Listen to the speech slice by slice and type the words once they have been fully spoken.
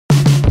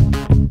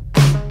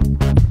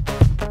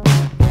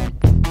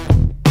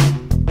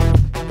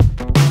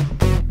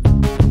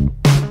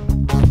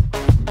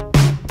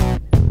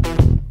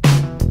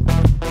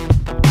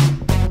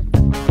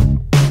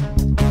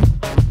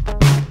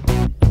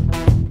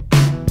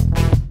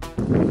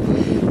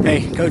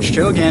Hey, Coach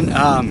Joe again.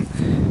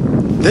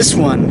 This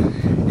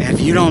one, if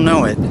you don't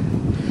know it,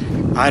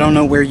 I don't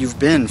know where you've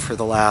been for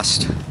the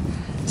last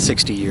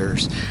 60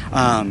 years.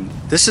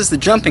 This is the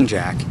jumping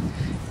jack.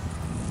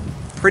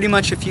 Pretty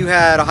much if you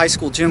had a high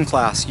school gym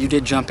class, you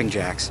did jumping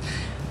jacks.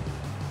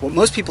 What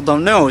most people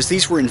don't know is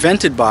these were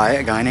invented by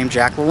a guy named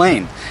Jack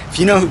LaLanne. If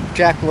you know who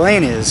Jack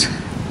LaLanne is,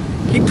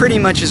 he pretty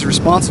much is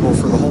responsible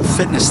for the whole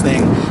fitness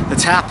thing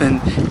that's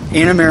happened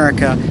in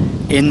America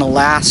in the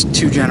last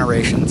 2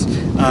 generations.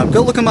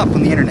 Go look him up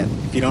on the internet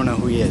if you don't know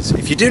who he is.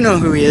 If you do know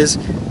who he is,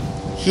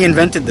 he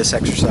invented this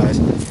exercise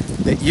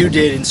that you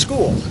did in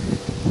school.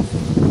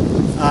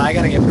 I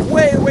gotta get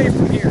way away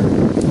from here.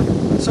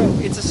 So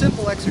it's a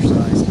simple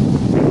exercise.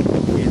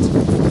 It's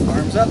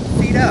arms up,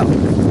 feet out.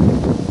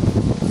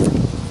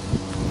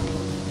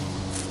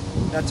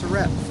 That's a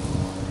rep.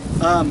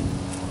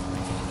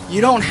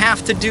 You don't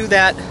have to do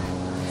that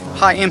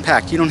high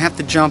impact. You don't have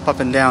to jump up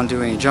and down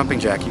doing a jumping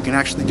jack. You can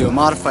actually do a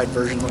modified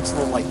version that looks a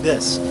little like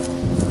this,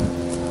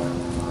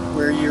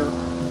 where your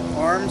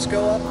arms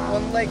go up,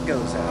 one leg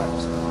goes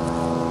out.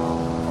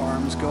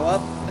 Arms go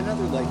up,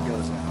 another leg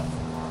goes out.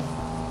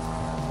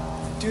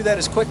 Do that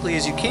as quickly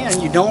as you can.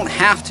 You don't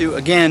have to,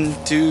 again,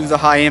 do the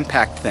high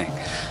impact thing.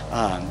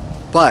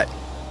 But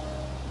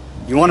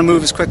you want to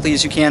move as quickly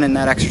as you can in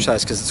that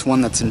exercise because it's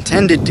one that's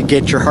intended to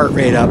get your heart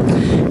rate up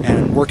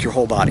and work your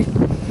whole body.